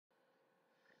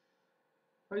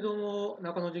はい、どうも、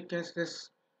中野実験室で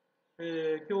す。今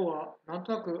日はなん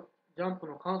となくジャンプ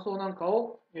の感想なんか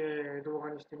を、動画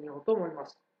にしてみようと思いま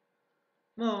す。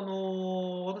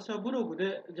私はブログ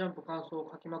でジャンプ感想を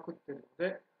書きまくっているの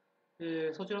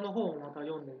で、そちらの方をまた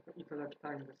読んでいただき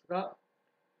たいんですが、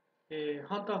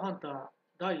ハンターハンター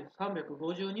第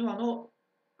352話の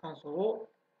感想を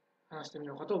話してみ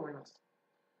ようかと思います。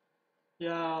い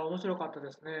やー、面白かったで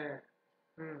すね。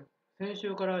うん。先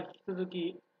週から引き続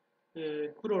き、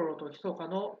クロロとヒソカ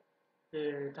の、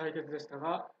対決でした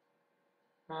が、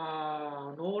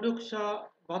能力者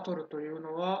バトルという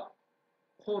のは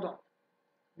こうだ。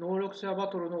能力者バ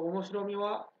トルの面白み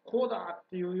はこうだっ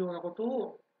ていうようなこと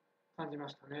を感じま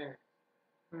したね。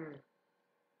うん。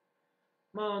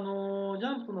ジ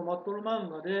ャンプのバトル漫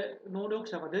画で能力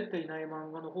者が出ていない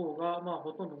漫画の方が、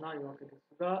ほとんどないわけで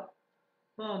すが、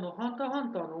ハンターハ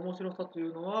ンターの面白さとい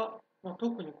うのは、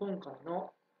特に今回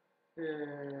の、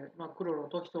クロロ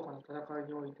とヒソカの戦い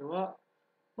においては、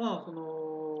出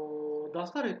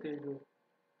されている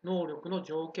能力の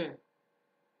条件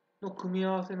の組み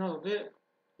合わせなどで、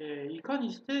いか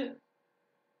にして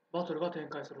バトルが展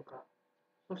開するか、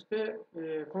そして、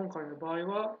今回の場合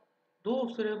はど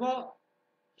うすれば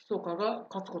ヒソカが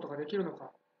勝つことができるの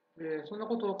か、そんな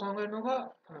ことを考えるの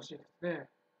が楽しいですね。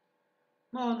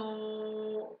まああ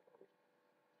の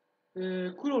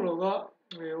クロロが、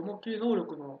思いっきり能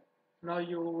力の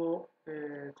内容を、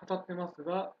語ってます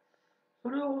が、そ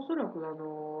れはおそらく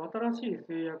新しい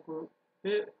制約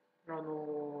で、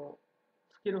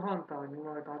スキルハンターに生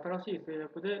まれた新しい制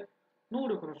約で、能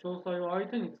力の詳細を相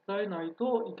手に伝えない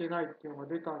といけないっていうのが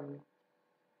出た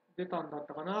んだっ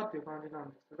たかなっていう感じなん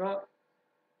ですが、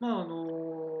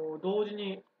同時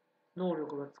に能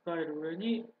力が使える上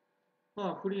に、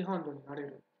フリーハンドになれ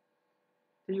るっ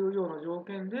ていうような条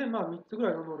件で、3つぐ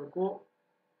らいの能力を、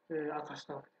明かし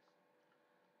たわけです。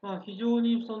非常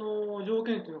にその条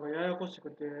件というのがややこし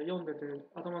くて、読んでて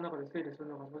頭の中で整理する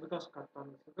のが難しかった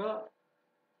んですが、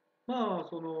能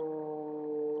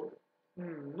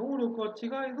力は違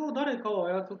いど、誰かを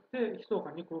操って密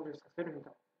かに攻撃させるみた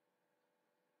い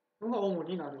なのが主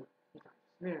になるみたいで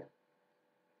すね。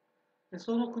で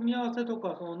その組み合わせと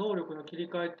か、その能力の切り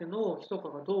替えっていうのを密か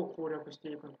がどう攻略し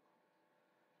ていくのか。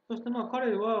そして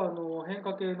彼は変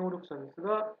化系能力者です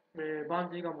が、バン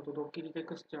ジーガムとドッキリテ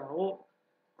クスチャーを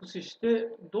駆使し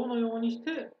て、どのようにし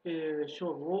て、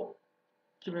勝負を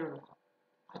決めるのか、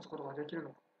勝つことができるの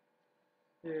か、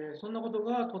そんなこと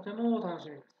がとても楽し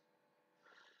みです。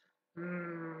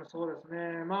そうです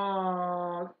ね。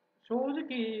正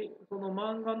直、その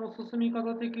漫画の進み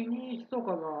方的に、ひそ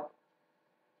かが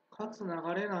勝つ流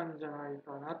れなんじゃない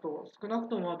かなと、少なく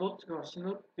ともどっちかが死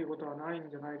ぬっていうことはない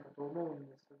んじゃないかと思うん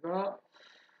ですが、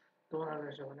どうなる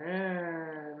でしょう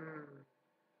ね。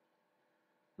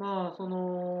そ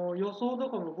の予想と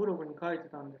かもブログに書いて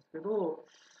たんですけど、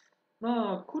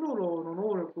クロロの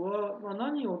能力は、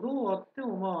何をどうあって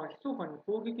も、密かに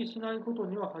攻撃しないこと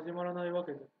には始まらないわ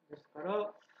けですか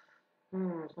ら、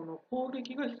その攻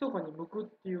撃が密かに向くっ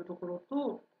ていうところ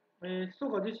と、密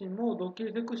か自身もドッキ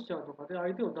リテクスチャーとかで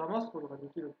相手を騙すことがで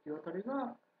きるっていうあたり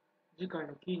が、次回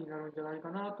のキーになるんじゃない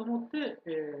かなと思って、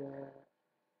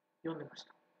読んでまし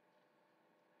た。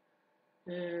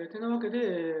てなわけ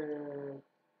で、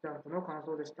ジャンプの感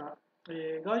想でした。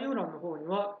概要欄の方に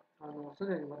は、す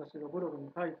でに私がブログ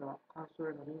に書いた感想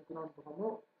へのリンクなんとか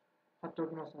も貼ってお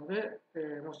きますので、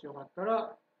もしよかった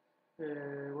ら、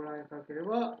ご覧いただけれ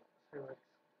ば幸い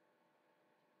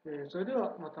です。それで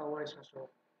はまたお会いしましょ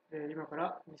う。今か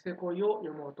らニセ恋を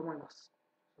読もうと思います。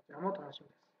そちらも楽しみ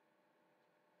です。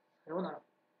さようなら。